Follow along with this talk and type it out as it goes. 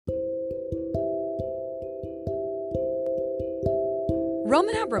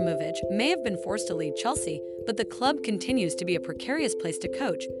Roman Abramovich may have been forced to leave Chelsea, but the club continues to be a precarious place to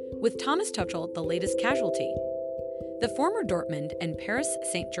coach, with Thomas Tuchel the latest casualty. The former Dortmund and Paris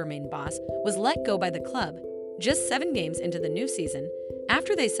Saint-Germain boss was let go by the club just 7 games into the new season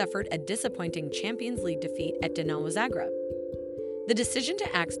after they suffered a disappointing Champions League defeat at Dinamo Zagreb. The decision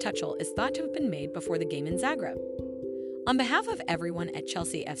to axe Tuchel is thought to have been made before the game in Zagreb. On behalf of everyone at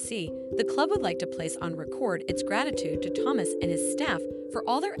Chelsea FC, the club would like to place on record its gratitude to Thomas and his staff for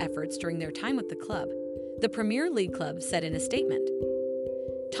all their efforts during their time with the club, the Premier League club said in a statement.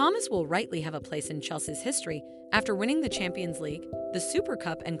 Thomas will rightly have a place in Chelsea's history after winning the Champions League, the Super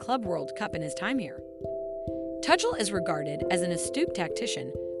Cup and Club World Cup in his time here. Tuchel is regarded as an astute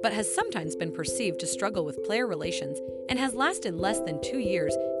tactician, but has sometimes been perceived to struggle with player relations and has lasted less than 2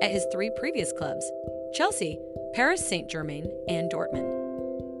 years at his 3 previous clubs: Chelsea, Paris Saint-Germain, and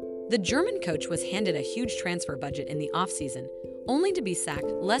Dortmund. The German coach was handed a huge transfer budget in the offseason, only to be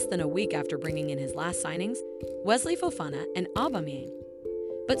sacked less than a week after bringing in his last signings, Wesley Fofana and Aubameyang.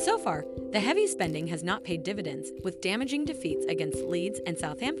 But so far, the heavy spending has not paid dividends, with damaging defeats against Leeds and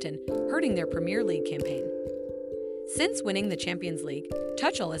Southampton hurting their Premier League campaign. Since winning the Champions League,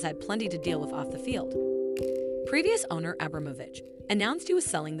 Tuchel has had plenty to deal with off the field. Previous owner Abramovich announced he was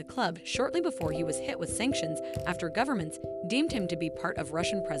selling the club shortly before he was hit with sanctions after governments deemed him to be part of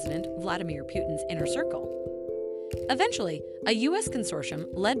Russian President Vladimir Putin's inner circle. Eventually, a U.S. consortium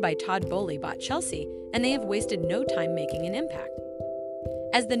led by Todd Boehly bought Chelsea, and they have wasted no time making an impact.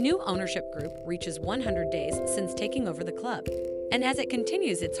 As the new ownership group reaches 100 days since taking over the club, and as it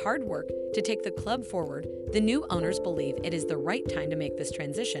continues its hard work to take the club forward, the new owners believe it is the right time to make this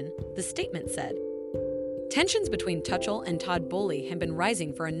transition, the statement said. Tensions between Tuchel and Todd Boehly have been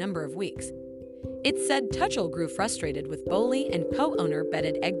rising for a number of weeks. It said Tuchel grew frustrated with Boehly and co-owner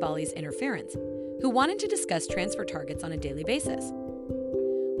Behdad Eghbali's interference, who wanted to discuss transfer targets on a daily basis.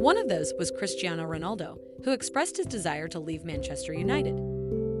 One of those was Cristiano Ronaldo, who expressed his desire to leave Manchester United.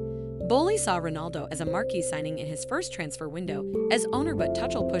 Boehly saw Ronaldo as a marquee signing in his first transfer window as owner, but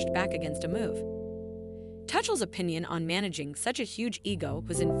Tuchel pushed back against a move. Tuchel's opinion on managing such a huge ego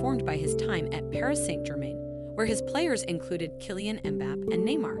was informed by his time at Paris Saint-Germain, where his players included Kylian Mbappé and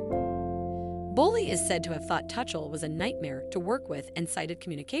Neymar. Boehly is said to have thought Tuchel was a nightmare to work with and cited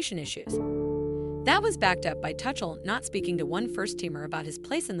communication issues. That was backed up by Tuchel not speaking to one first-teamer about his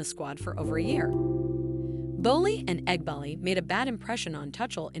place in the squad for over a year. Boehly and Eghbali made a bad impression on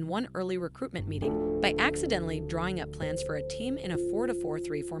Tuchel in one early recruitment meeting by accidentally drawing up plans for a team in a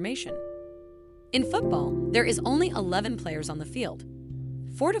 4-4-3 formation. In football, there is only 11 players on the field.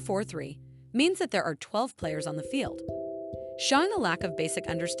 4-4-3 means that there are 12 players on the field, showing a lack of basic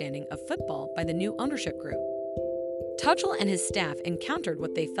understanding of football by the new ownership group. Tuchel and his staff encountered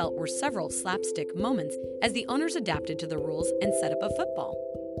what they felt were several slapstick moments as the owners adapted to the rules and setup of football.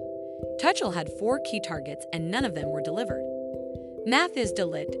 Tuchel had 4 key targets and none of them were delivered. Matthijs de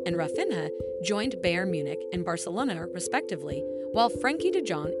Ligt and Rafinha joined Bayern Munich and Barcelona respectively, while Frenkie de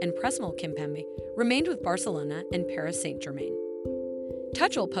Jong and Presnel Kimpembe remained with Barcelona and Paris Saint-Germain.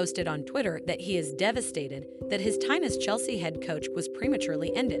 Tuchel posted on Twitter that he is devastated that his time as Chelsea head coach was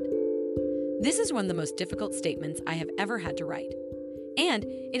prematurely ended. This is one of the most difficult statements I have ever had to write, and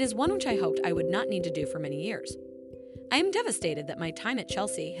it is one which I hoped I would not need to do for many years. I am devastated that my time at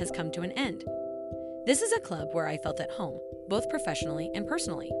Chelsea has come to an end. This is a club where I felt at home, both professionally and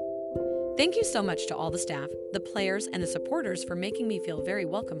personally. Thank you so much to all the staff, the players, and the supporters for making me feel very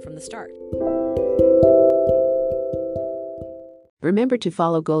welcome from the start. Remember to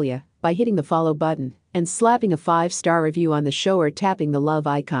follow Golia by hitting the follow button and slapping a 5-star review on the show or tapping the love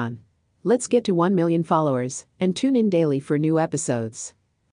icon. Let's get to 1 million followers and tune in daily for new episodes.